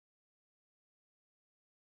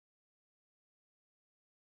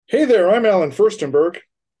Hey there, I'm Alan Furstenberg,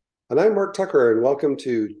 And I'm Mark Tucker, and welcome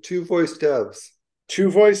to Two Voice Devs.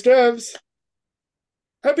 Two Voice Devs.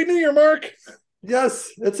 Happy New Year, Mark. Yes,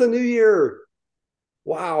 it's a new year.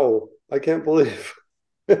 Wow, I can't believe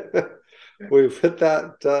we've hit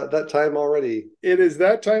that time already. It is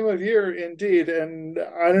that time of year indeed, and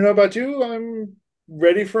I don't know about you, I'm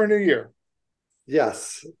ready for a new year.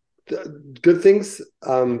 Yes, good things.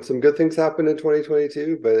 Some good things happened in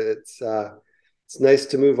 2022, but it's nice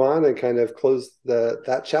to move on and kind of close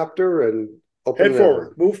that chapter and open Head another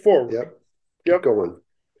forward, one. move forward. Yep, keep Yep. going.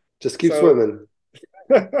 Just keep So swimming.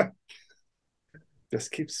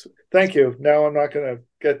 just keeps. Thank you. Now I'm not going to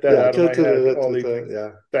get that Yeah, out of my head all evening.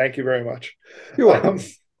 yeah. Thank you very much. You're Um, welcome.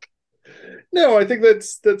 no, I think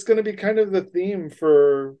that's going to be kind of the theme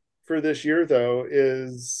for this year, though.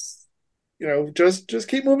 Is just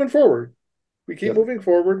keep moving forward. We keep Yep. moving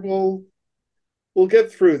forward. We'll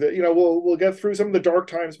get through that. We'll get through some of the dark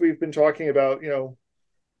times we've been talking about.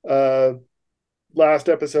 Last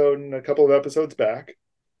episode and a couple of episodes back.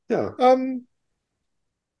 Yeah. Um,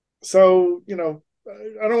 so I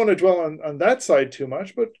don't want to dwell on that side too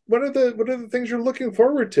much. But what are the things you're looking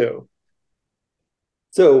forward to?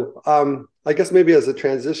 So I guess maybe as a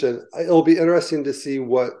transition, it'll be interesting to see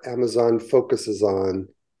what Amazon focuses on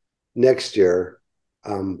next year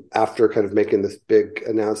after kind of making this big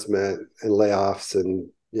announcement and layoffs and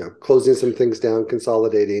closing some things down,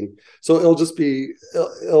 consolidating. So it'll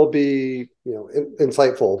be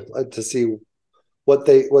insightful to see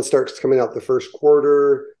what starts coming out the first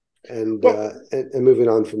quarter Well, and moving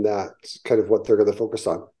on from that, kind of what they're going to focus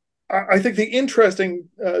on. I think the interesting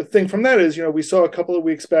thing from that is, we saw a couple of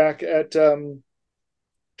weeks back at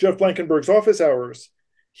Jeff Blankenberg's office hours,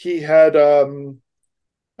 he had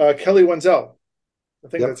Kelly Wenzel. I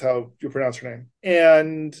think that's Yep. how you pronounce her name.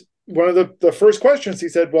 And one of the first questions he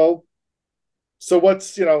said, "Well, so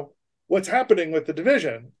what's happening with the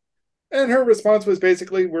division?" And her response was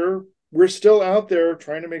basically, "We're still out there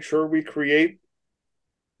trying to make sure we create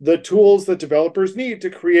the tools that developers need to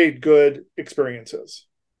create good experiences."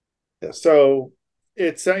 Yeah. So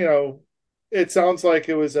it's it sounds like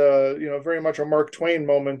it was a very much a Mark Twain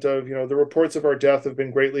moment of the reports of our death have been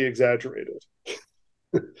greatly exaggerated.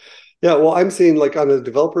 Yeah, well, I'm seeing like on the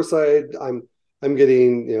developer side, I'm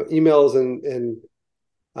getting emails and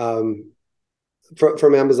um,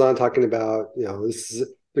 from Amazon talking about this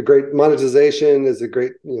is the great monetization is a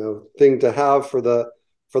great thing to have for the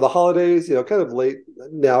holidays. Kind of late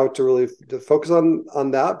now to really to focus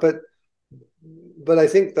on that, but I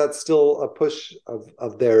think that's still a push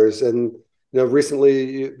of theirs. And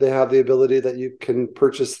recently they have the ability that you can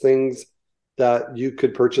purchase things that you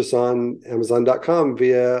could purchase on Amazon.com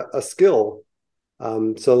via a skill.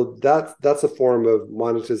 So that's a form of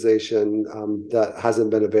monetization that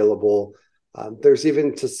hasn't been available. There's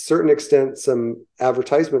even to a certain extent some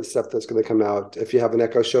advertisement stuff that's going to come out. If you have an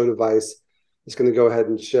Echo Show device, it's going to go ahead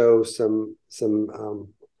and show some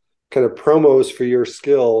kind of promos for your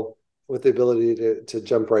skill with the ability to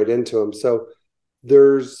jump right into them. So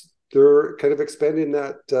they're kind of expanding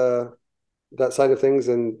that side of things,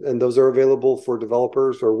 and those are available for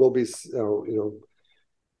developers or will be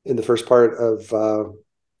in the first part of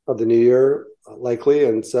the new year likely.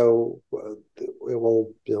 And so it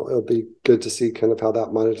will it'll be good to see kind of how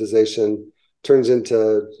that monetization turns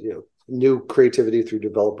into new creativity through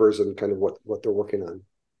developers and kind of what they're working on.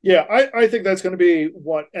 Yeah, I think that's going to be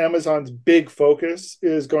what Amazon's big focus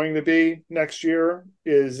is going to be next year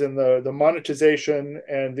is in the monetization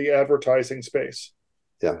and the advertising space.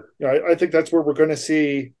 Yeah. I think that's where we're going to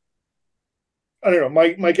see. I don't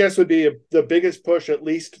know. My guess would be the biggest push at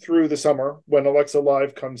least through the summer when Alexa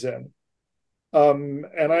Live comes in.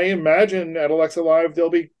 And I imagine at Alexa Live they'll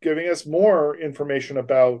be giving us more information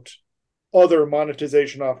about other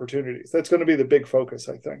monetization opportunities. That's going to be the big focus,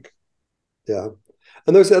 I think. Yeah.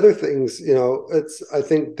 And there's other things, it's I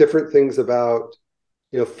think different things about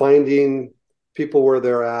finding people where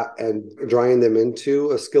they're at and drawing them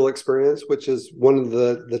into a skill experience, which is one of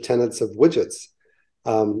the tenets of widgets.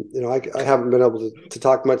 I haven't been able to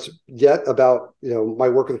talk much yet about my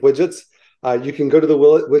work with widgets. You can go to the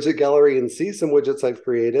widget gallery and see some widgets I've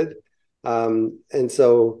created, and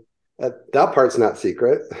so that part's not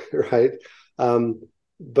secret, right?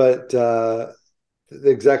 But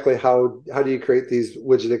exactly how do you create these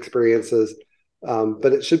widget experiences?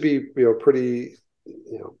 But it should be pretty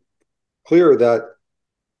clear that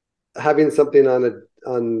having something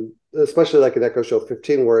on especially like an Echo Show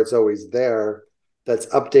 15 where it's always there, that's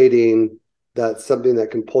updating, that's something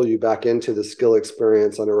that can pull you back into the skill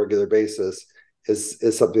experience on a regular basis is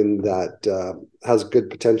something that has good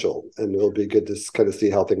potential, and it'll be good to kind of see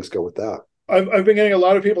how things go with that. I've been getting a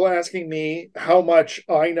lot of people asking me how much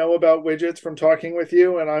I know about widgets from talking with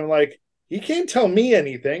you, and I'm like, he can't tell me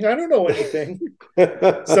anything. I don't know anything.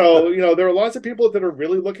 So, there are lots of people that are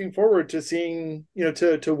really looking forward to seeing,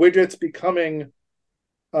 to widgets becoming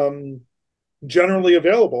generally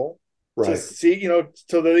available to Right. see,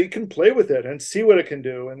 so that they can play with it and see what it can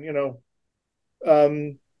do,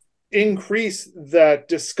 and increase that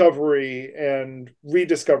discovery and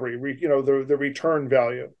rediscovery, the return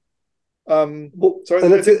value. Well, So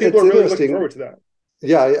and I think people it's are really looking interesting. forward to that.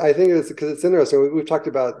 Yeah, I think it's because it's interesting. We've talked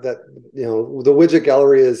about that. The widget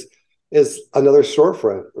gallery is another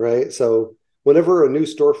storefront, right? So whenever a new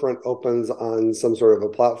storefront opens on some sort of a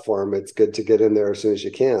platform, it's good to get in there as soon as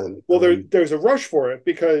you can. Well, there's a rush for it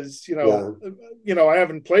because Yeah, I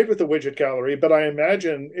haven't played with the widget gallery, but I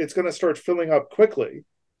imagine it's going to start filling up quickly,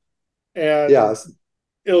 and yeah,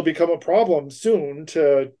 it'll become a problem soon.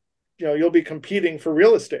 You'll be competing for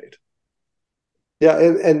real estate. yeah,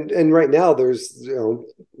 and right now there's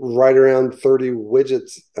right around 30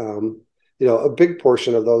 widgets. A big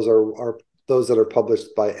portion of those are those that are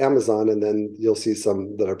published by Amazon, and then you'll see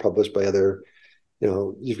some that are published by other.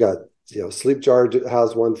 You've got Sleep Jar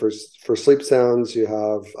has one for sleep sounds. You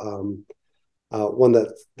have one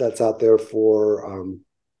that's out there for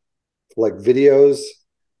like videos.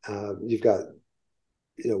 You've got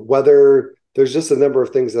weather. There's just a number of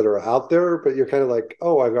things that are out there, but you're kind of like,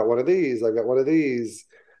 oh, I've got one of these. I've got one of these,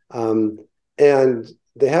 and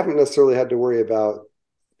they haven't necessarily had to worry about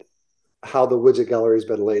how the widget gallery has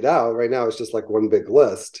been laid out. Right now, it's just like one big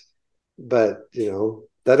list, but that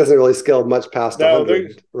doesn't really scale much past Now,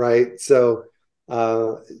 100, right? So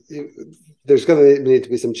there's going to need to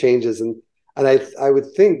be some changes, and I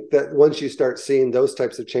would think that once you start seeing those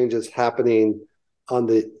types of changes happening on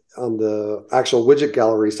the actual widget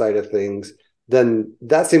gallery side of things, then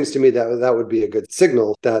that seems to me that would be a good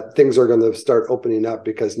signal that things are going to start opening up,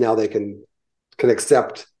 because now they can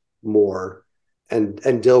accept more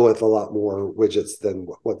and deal with a lot more widgets than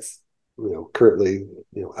what's currently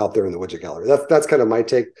out there in the widget gallery. That's kind of my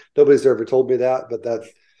take. Nobody's ever told me that, but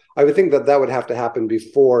I would think that would have to happen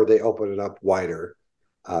before they open it up wider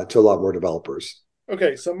to a lot more developers.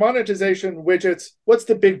 okay, so monetization widgets. What's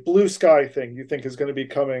the big blue sky thing you think is going to be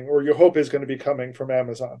coming, or you hope is going to be coming from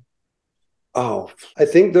Amazon? Oh, I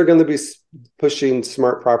think they're going to be pushing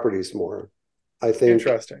smart properties more. I think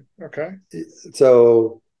Interesting. Okay.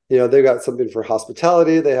 so. They've got something for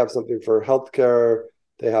hospitality. They have something for healthcare.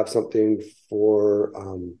 They have something for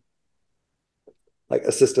like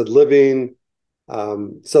assisted living.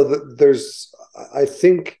 There's, I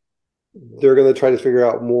think they're going to try to figure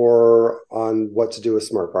out more on what to do with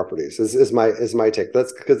smart properties. Is my take.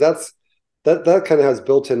 That's because that kind of has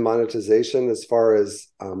built-in monetization as far as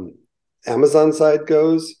Amazon side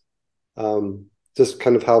goes. Just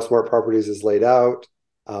kind of how smart properties is laid out,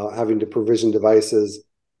 having to provision devices.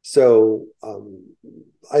 So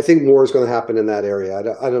I think more is going to happen in that area.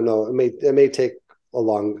 I don't know. It may take a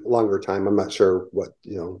longer time. I'm not sure what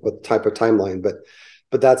type of timeline, but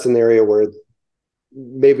that's an area where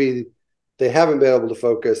maybe they haven't been able to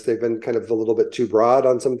focus. They've been kind of a little bit too broad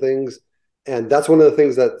on some things, and that's one of the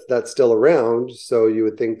things that's still around. So you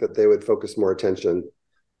would think that they would focus more attention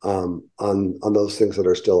on those things that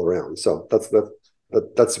are still around. So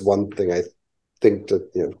that's one thing I think to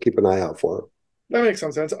keep an eye out for. That makes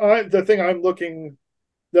some sense. The thing I'm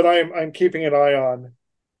keeping an eye on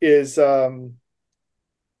is the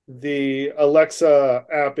Alexa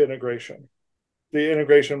app integration, the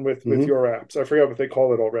integration with your apps. I forgot what they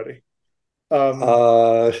call it already.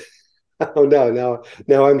 Oh no,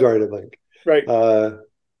 now I'm drawing a blank. Right.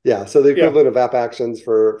 Yeah. So the Yeah. equivalent of app actions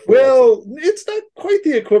for Well, it's not quite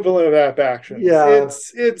the equivalent of app actions. Yeah.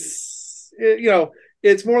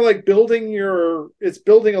 It's more like building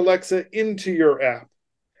Alexa into your app,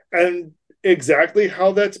 and exactly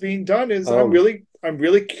how that's being done is I'm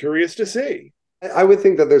really curious to see. I would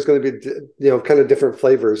think that there's going to be kind of different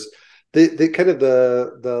flavors. The kind of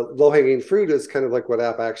the low hanging fruit is kind of like what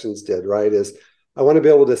app actions did, right? Is I want to be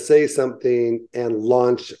able to say something and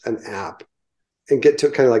launch an app and get to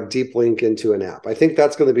kind of like deep link into an app. I think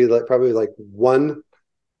that's going to be probably one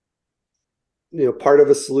part of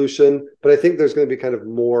a solution, but I think there's going to be kind of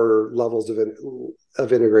more levels of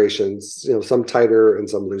integrations, some tighter and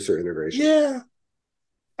some looser integrations. Yeah,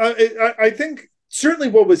 I think certainly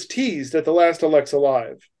what was teased at the last Alexa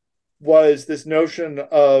Live was this notion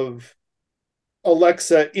of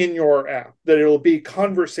Alexa in your app, that it'll be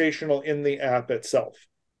conversational in the app itself.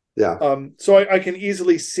 Yeah. So I can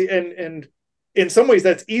easily see, and in some ways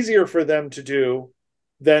that's easier for them to do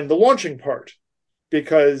than the launching part,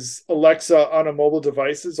 because Alexa on a mobile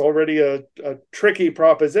device is already a tricky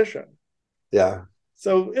proposition. Yeah.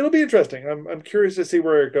 So it'll be interesting. I'm curious to see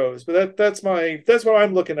where it goes. But that's what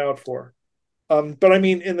I'm looking out for. But I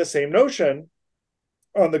mean, in the same notion,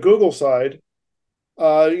 on the Google side,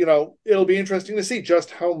 it'll be interesting to see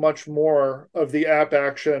just how much more of the app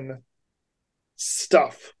action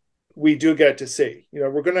stuff we do get to see.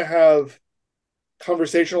 We're going to have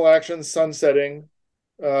conversational actions sunsetting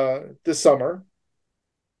this summer.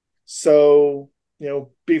 So,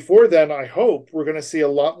 before then, I hope we're going to see a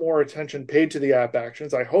lot more attention paid to the app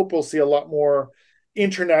actions. I hope we'll see a lot more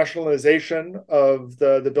internationalization of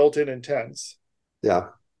the built-in intents. Yeah.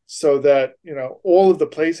 So that, all of the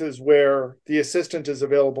places where the assistant is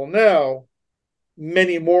available now,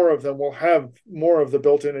 many more of them will have more of the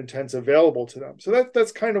built-in intents available to them. So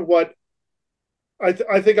that's kind of what I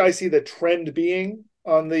think I see the trend being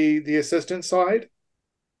on the assistant side.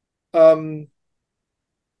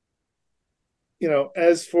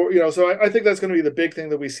 As for, so I think that's going to be the big thing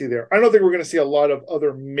that we see there. I don't think we're going to see a lot of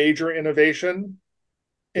other major innovation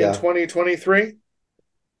in 2023.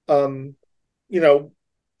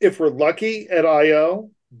 If we're lucky at I/O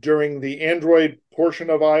during the Android portion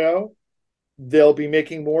of I/O, they'll be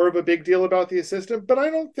making more of a big deal about the assistant, but I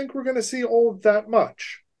don't think we're going to see all that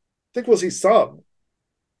much. I think we'll see some,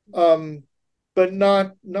 but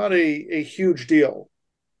not a huge deal.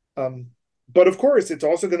 But of course, it's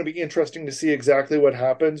also going to be interesting to see exactly what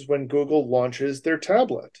happens when Google launches their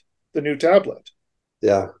tablet, the new tablet.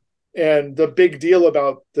 Yeah. And the big deal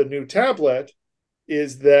about the new tablet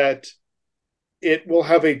is that it will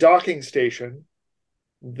have a docking station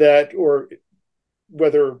that, or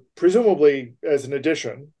whether presumably as an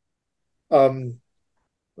addition,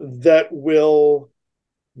 that will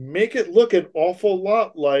make it look an awful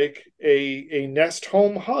lot like a Nest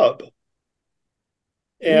Home hub.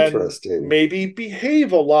 And maybe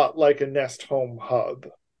behave a lot like a Nest Home hub.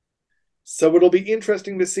 So it'll be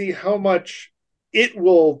interesting to see how much it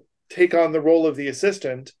will take on the role of the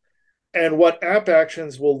assistant and what app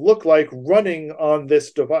actions will look like running on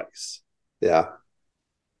this device. Yeah.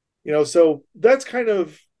 So that's kind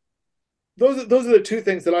of, those are the two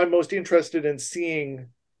things that I'm most interested in seeing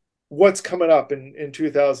what's coming up in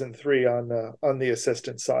 2003 on the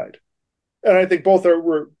assistant side. And I think those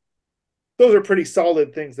are pretty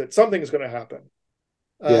solid things that something is going to happen.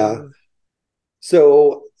 Yeah.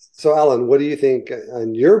 So Alan, what do you think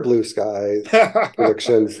on your blue sky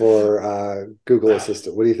prediction for Google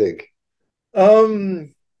Assistant? What do you think?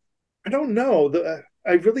 I don't know.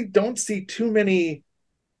 I really don't see too many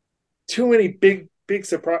big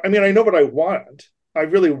surprise. I mean, I know what I want. I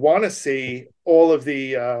really want to see all of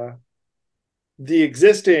the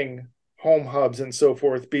existing home hubs and so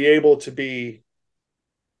forth be able to be,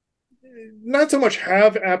 not so much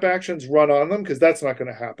have app actions run on them, because that's not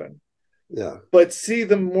going to happen. Yeah. But see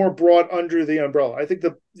them more brought under the umbrella. I think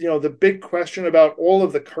the big question about all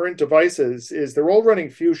of the current devices is they're all running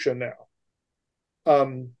Fuchsia now.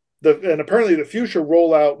 And apparently the Fuchsia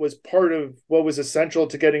rollout was part of what was essential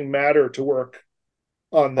to getting Matter to work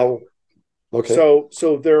on them. Oh, okay.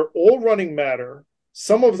 So they're all running Matter.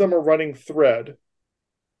 Some of them are running Thread.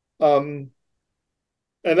 And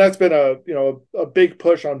that's been a big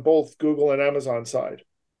push on both Google and Amazon side.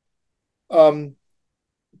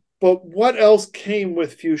 But what else came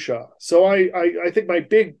with Fuchsia? So I think my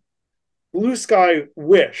big blue sky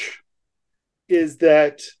wish is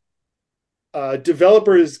that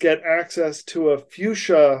developers get access to a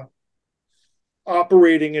Fuchsia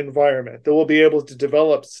operating environment that will be able to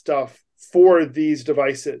develop stuff for these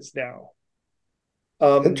devices now.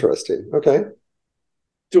 Interesting. Okay.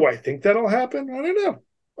 Do I think that'll happen? I don't know.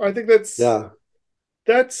 I think that's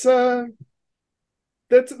a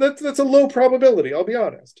low probability, I'll be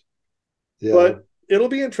honest. Yeah. But it'll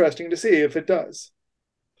be interesting to see if it does.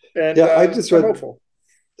 And yeah, I'm hopeful.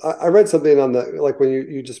 I read something on like when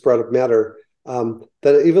you just brought up Matter, that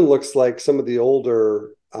it even looks like some of the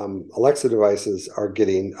older Alexa devices are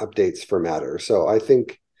getting updates for Matter. So I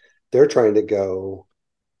think they're trying to go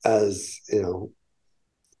as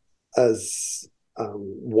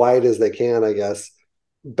wide as they can, I guess,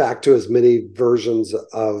 back to as many versions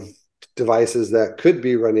of devices that could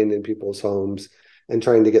be running in people's homes, and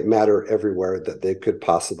trying to get Matter everywhere that they could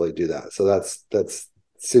possibly do that. So that's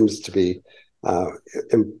seems to be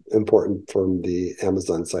important from the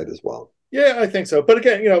Amazon side as well. Yeah, I think so. But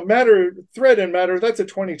again, Matter, Thread and Matter, that's a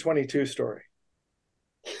 2022 story.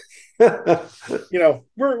 We're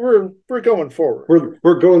going forward.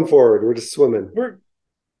 We're going forward. We're just swimming. We're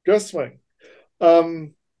just swimming.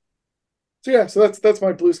 So that's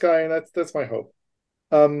my blue sky, and that's my hope.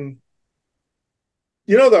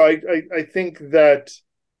 Though I think that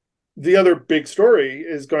the other big story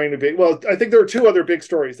is going to be, well, I think there are two other big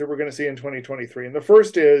stories that we're going to see in 2023. And the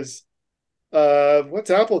first is, what's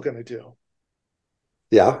Apple going to do?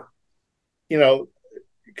 Yeah. You know,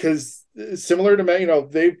 because similar to,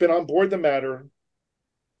 they've been on board the Matter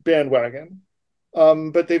bandwagon,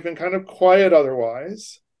 but they've been kind of quiet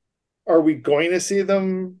otherwise. Are we going to see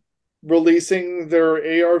them releasing their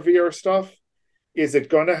AR VR stuff? Is it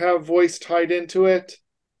going to have voice tied into it?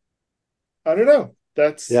 I don't know.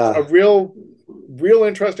 That's a Yeah. real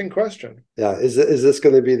interesting question. Yeah. Is this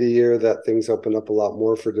going to be the year that things open up a lot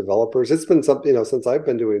more for developers? It's been something, since I've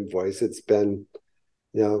been doing voice, it's been,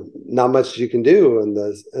 not much you can do in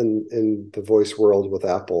the voice world with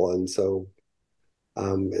Apple. And so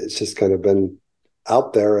it's just kind of been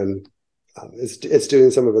out there, and it's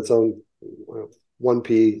doing some of its own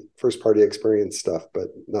 1P first party experience stuff, but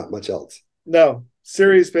not much else. No,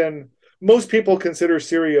 Siri's been, most people consider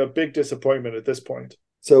Siri a big disappointment at this point.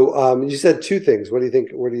 So you said two things. What do you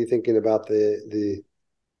think? What are you thinking about the?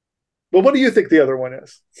 Well, what do you think the other one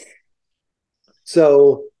is?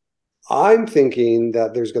 So I'm thinking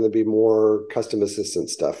that there's going to be more custom assistant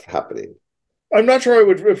stuff happening. I'm not sure I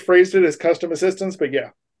would have phrased it as custom assistance, but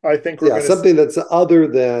yeah, I think we're Yeah, going something that's other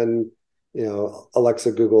than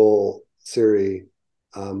Alexa, Google, Siri.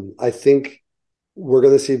 I think we're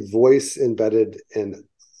going to see voice embedded in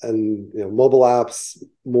and mobile apps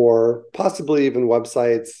more, possibly even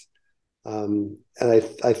websites. And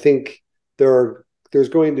I think there's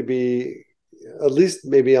going to be, at least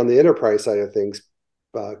maybe on the enterprise side of things,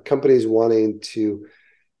 companies wanting to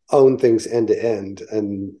own things end to end,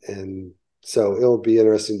 and so it'll be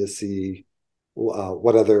interesting to see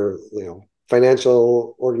what other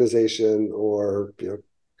financial organization or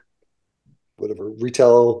whatever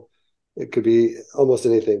retail, it could be almost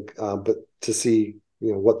anything, but to see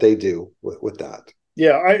what they do with that.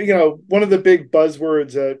 Yeah, one of the big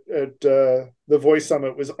buzzwords at the Voice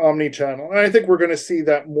Summit was omni-channel, and I think we're going to see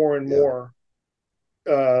that more and more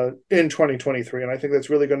in 2023. And I think that's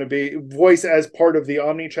really going to be voice as part of the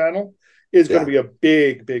omni-channel is going to be a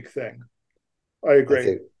big thing. I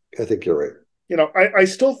agree. I think you're right.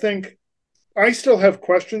 I still have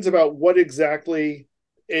questions about what exactly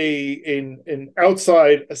an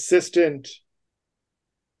outside assistant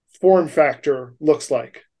form factor looks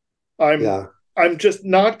like. I'm just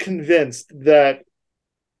not convinced that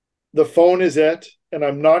the phone is it, and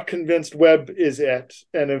I'm not convinced web is it.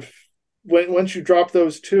 And once you drop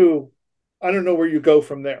those two, I don't know where you go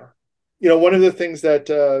from there. One of the things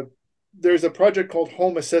that there's a project called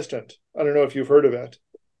Home Assistant. I don't know if you've heard of it.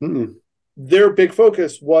 Mm-mm. Their big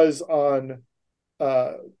focus was on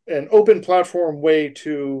an open platform way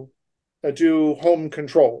to do home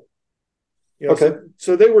control. Okay.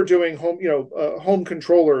 So they were doing home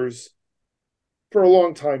controllers for a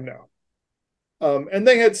long time now. And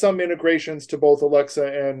they had some integrations to both Alexa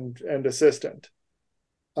and Assistant.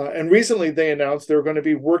 And recently they announced they're going to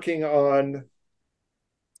be working on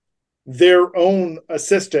their own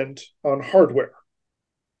assistant on hardware.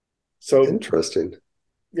 So interesting.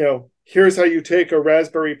 Here's how you take a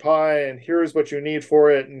Raspberry Pi, and here's what you need for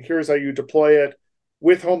it, and here's how you deploy it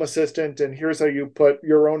with Home Assistant, and here's how you put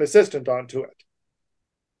your own assistant onto it.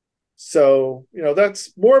 So,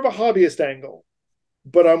 that's more of a hobbyist angle,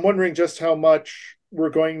 but I'm wondering just how much we're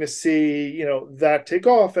going to see, that take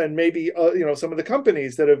off, and maybe, some of the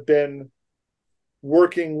companies that have been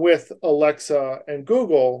working with Alexa and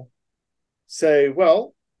Google say,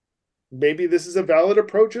 well, maybe this is a valid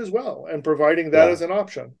approach as well, and providing that as an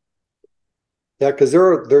option. Yeah, because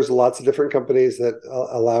there's lots of different companies that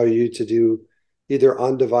allow you to do either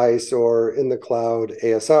on device or in the cloud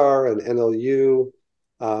ASR and NLU,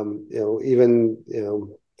 even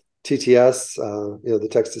TTS, the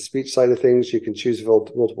text to speech side of things. You can choose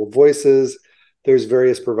multiple voices. There's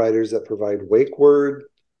various providers that provide wake word.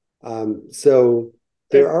 So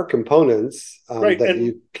there are components that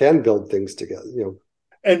you can build things together.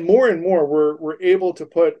 And more we're able to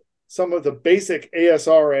put some of the basic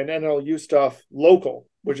ASR and NLU stuff local,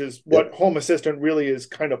 which is what Home Assistant really is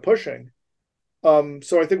kind of pushing.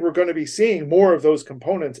 So I think we're going to be seeing more of those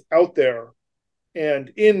components out there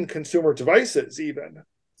and in consumer devices even.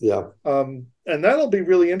 Yeah. And that'll be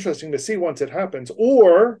really interesting to see once it happens.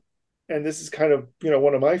 Or, and this is kind of,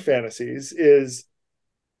 one of my fantasies is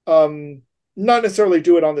not necessarily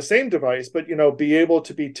do it on the same device, but, be able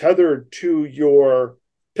to be tethered to your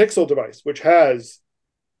Pixel device, which has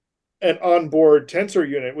an onboard tensor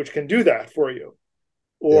unit, which can do that for you,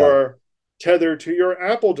 or tethered to your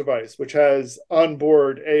Apple device, which has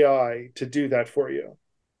onboard AI to do that for you.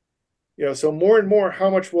 So more and more, how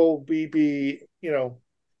much will we be,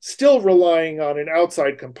 still relying on an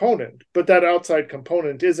outside component, but that outside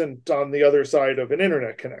component isn't on the other side of an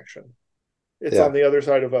internet connection. It's on the other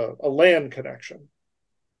side of a LAN connection.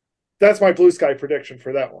 That's my blue sky prediction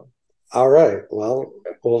for that one. All right. Well,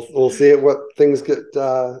 we'll see what things get.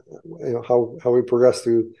 How we progress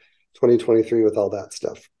through 2023 with all that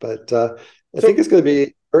stuff. But I think it's going to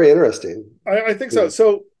be very interesting. I think so.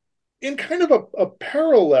 So, in kind of a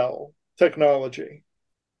parallel technology,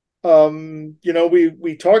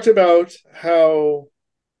 we talked about how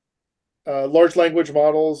large language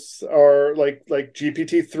models are like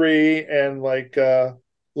GPT-3 and like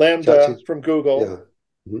Lambda from Google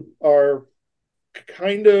are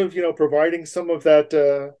kind of providing some of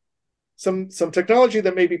that some technology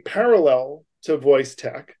that may be parallel to voice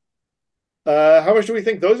tech. How much do we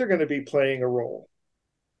think those are going to be playing a role?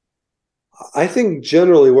 I think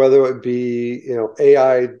generally, whether it be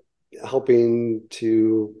AI helping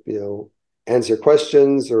to answer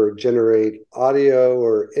questions or generate audio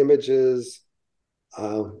or images,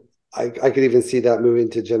 I could even see that moving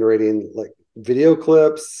to generating like video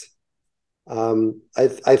clips.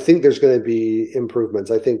 I think there's going to be improvements.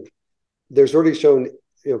 I think there's already shown,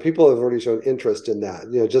 people have already shown interest in that.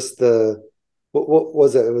 Just what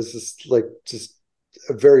was it? It was just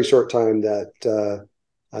a very short time that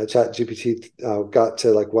ChatGPT got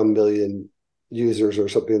to like 1 million users or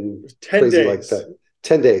something crazy like that.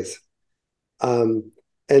 10 days.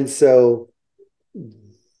 And so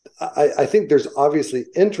I think there's obviously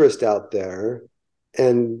interest out there.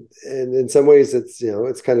 And in some ways it's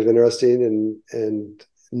kind of interesting and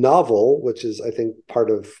novel, which is I think part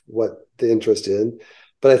of what the interest in.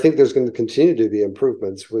 But I think there's going to continue to be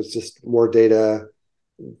improvements with just more data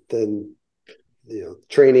than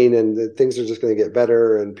training, and things are just going to get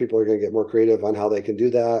better, and people are going to get more creative on how they can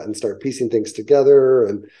do that and start piecing things together.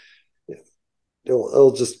 And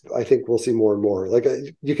it'll just, I think we'll see more and more. Like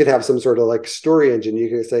you could have some sort of like story engine. You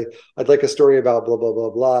can say, I'd like a story about blah, blah,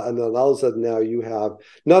 blah, blah. And then all of a sudden now you have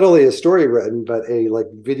not only a story written, but a like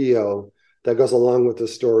video that goes along with the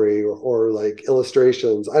story or like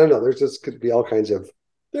illustrations. I don't know. There's just could be all kinds of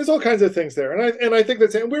things there. And I think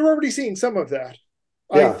that's, and we're already seeing some of that.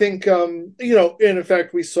 Yeah. I think, and in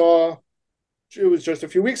fact, we saw, it was just a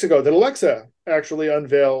few weeks ago that Alexa actually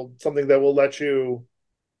unveiled something that will let you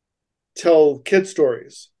tell kid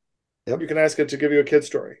stories. Yep. You can ask it to give you a kid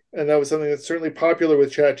story. And that was something that's certainly popular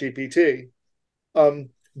with ChatGPT.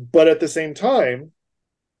 But at the same time,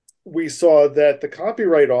 we saw that the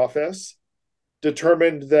Copyright Office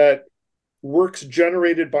determined that works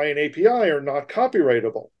generated by an API are not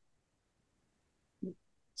copyrightable.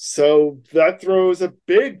 So that throws a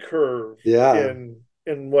big curve in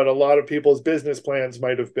what a lot of people's business plans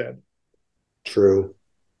might have been. True.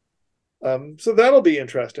 So that'll be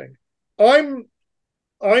interesting. I'm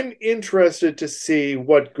interested to see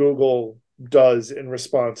what Google does in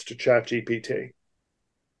response to ChatGPT.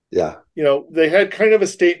 Yeah. They had kind of a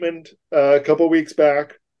statement a couple of weeks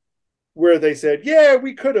back where they said, yeah,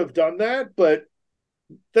 we could have done that, but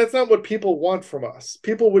that's not what people want from us.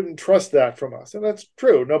 People wouldn't trust that from us. And that's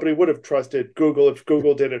true. Nobody would have trusted Google if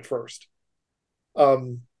Google did it first.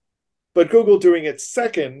 But Google doing it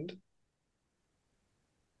second,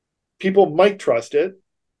 people might trust it,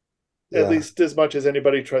 at least as much as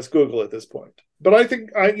anybody trusts Google at this point. But I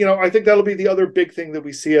think that'll be the other big thing that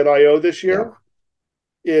we see at I/O this year,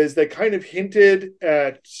 is they kind of hinted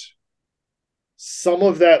at some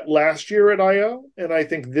of that last year at I/O, and I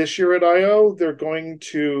think this year at I/O they're going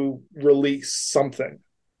to release something.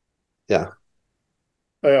 Yeah.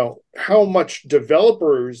 How much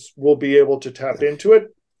developers will be able to tap into it,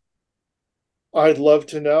 I'd love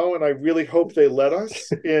to know, and I really hope they let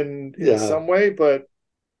us in some way, but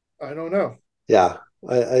I don't know. Yeah,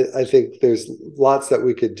 I think there's lots that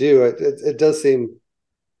we could do. It does seem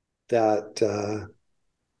that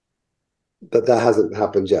that hasn't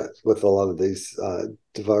happened yet with a lot of these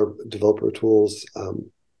developer tools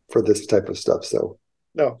for this type of stuff. So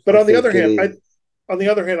no, but on the other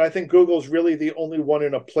hand, I think Google's really the only one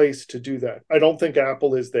in a place to do that. I don't think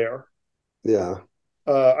Apple is there. Yeah.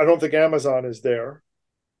 I don't think Amazon is there.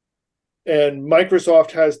 And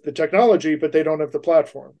Microsoft has the technology, but they don't have the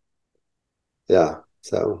platform. Yeah.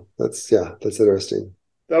 So that's interesting.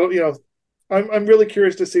 That'll, I'm really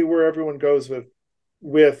curious to see where everyone goes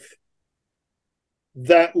with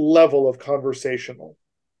that level of conversational,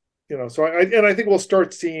 so I think we'll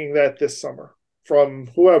start seeing that this summer from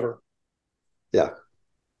whoever. Yeah.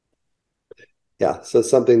 Yeah. So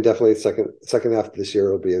something definitely second half of this year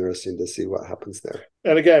will be interesting to see what happens there.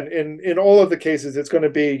 And again, in all of the cases, it's going to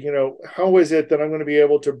be, how is it that I'm going to be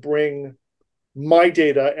able to bring my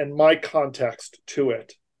data and my context to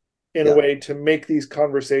it? in a way to make these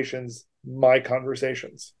conversations my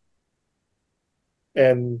conversations.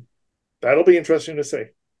 And that'll be interesting to see.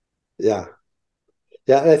 Yeah.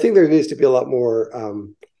 Yeah. And I think there needs to be a lot more,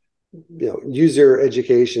 user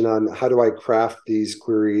education on how do I craft these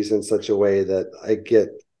queries in such a way that I get.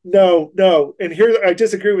 No. And here, I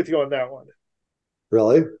disagree with you on that one.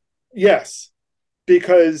 Really? Yes.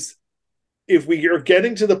 Because if we are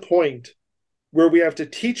getting to the point where we have to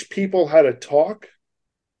teach people how to talk,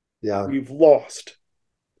 we've lost.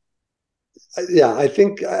 Yeah, I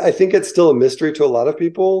think it's still a mystery to a lot of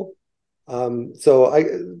people. So I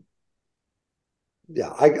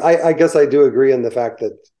guess I do agree on the fact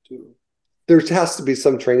that there has to be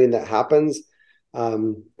some training that happens,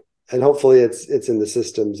 and hopefully it's in the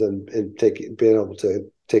systems and being able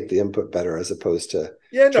to take the input better as opposed to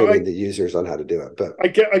training the users on how to do it. But I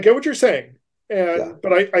get what you're saying,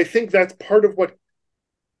 but I think that's part of what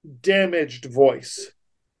damaged voice.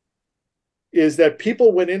 Is that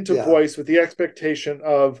people went into voice with the expectation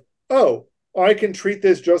of, oh, I can treat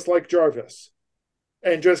this just like Jarvis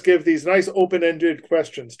and just give these nice open-ended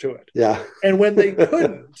questions to it. Yeah. And when they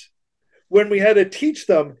couldn't, when we had to teach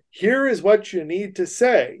them, here is what you need to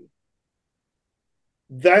say,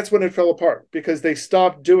 that's when it fell apart, because they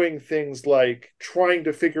stopped doing things like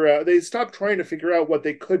they stopped trying to figure out what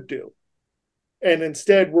they could do. And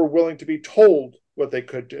instead were willing to be told what they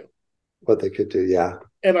could do. Yeah.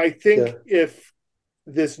 And I think if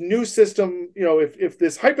this new system, if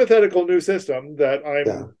this hypothetical new system that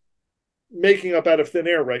I'm making up out of thin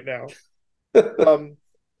air right now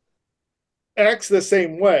acts the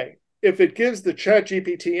same way, if it gives the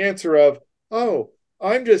ChatGPT answer of, oh,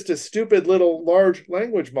 I'm just a stupid little large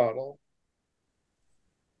language model,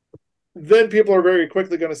 then people are very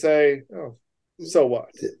quickly going to say, oh, so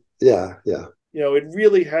what? Yeah. It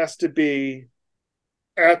really has to be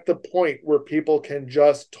at the point where people can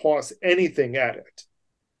just toss anything at it.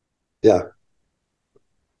 Yeah.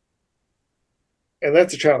 And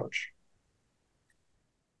that's a challenge.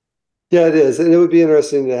 Yeah, it is. And it would be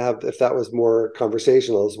interesting to have, if that was more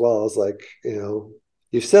conversational as well, as like,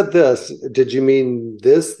 you said this, did you mean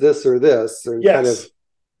this, or this? Or yes. Kind of,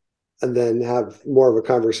 and then have more of a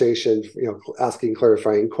conversation, asking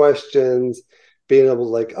clarifying questions, being able to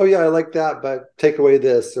like, oh yeah, I like that, but take away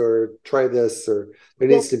this or try this, or there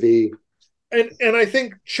needs to be. And I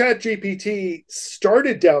think ChatGPT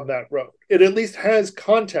started down that road. It at least has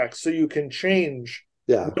context so you can change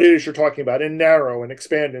what it is you're talking about and narrow and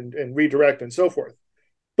expand and redirect and so forth.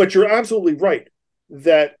 But you're absolutely right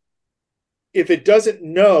that if it doesn't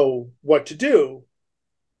know what to do,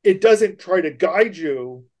 it doesn't try to guide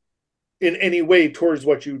you in any way towards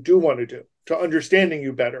what you do want to do, to understanding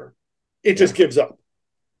you better. It just gives up.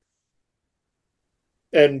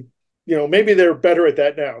 And maybe they're better at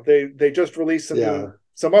that now. They just released some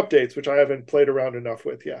updates, which I haven't played around enough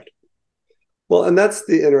with yet. Well, and that's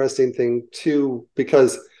the interesting thing too,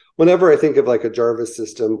 because whenever I think of like a Jarvis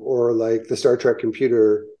system or like the Star Trek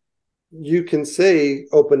computer, you can say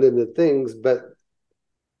open-ended things, but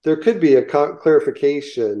there could be a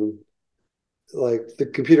clarification. Like the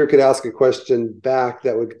computer could ask a question back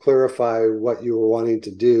that would clarify what you were wanting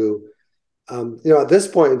to do. At this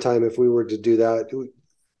point in time, if we were to do that,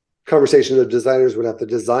 conversation of designers would have to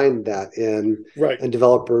design that in, and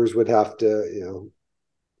developers would have to,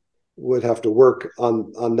 work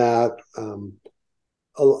on that,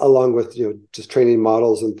 along with just training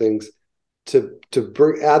models and things to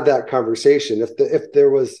add that conversation. If there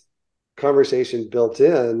was conversation built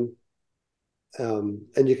in,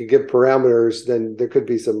 and you could give parameters, then there could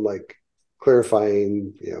be some like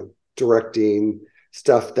clarifying, directing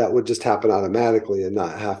stuff that would just happen automatically and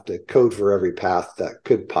not have to code for every path that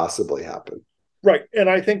could possibly happen. Right. And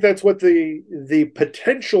I think that's what the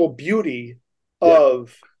potential beauty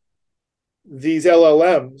of these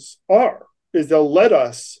LLMs is they'll let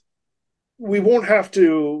us, we won't have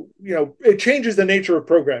to, it changes the nature of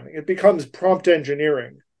programming. It becomes prompt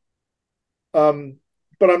engineering.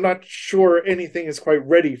 But I'm not sure anything is quite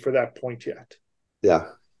ready for that point yet. Yeah.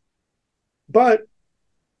 But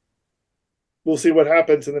we'll see what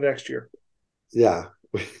happens in the next year. Yeah.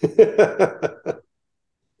 I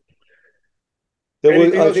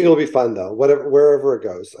think it'll be fun though. Wherever it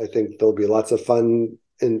goes, I think there'll be lots of fun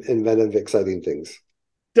and inventive, exciting things.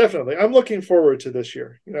 Definitely. I'm looking forward to this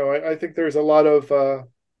year. I think there's a lot of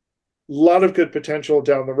good potential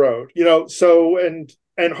down the road. So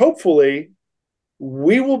and hopefully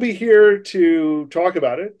we will be here to talk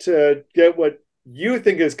about it, to get what you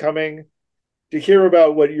think is coming, to hear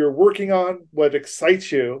about what you're working on, what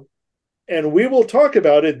excites you. And we will talk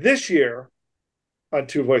about it this year on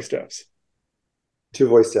Two Voice Devs. Two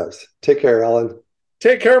Voice Devs. Take care, Alan.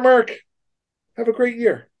 Take care, Mark. Have a great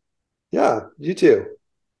year. Yeah, you too.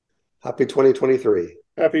 Happy 2023.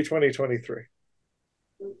 Happy 2023.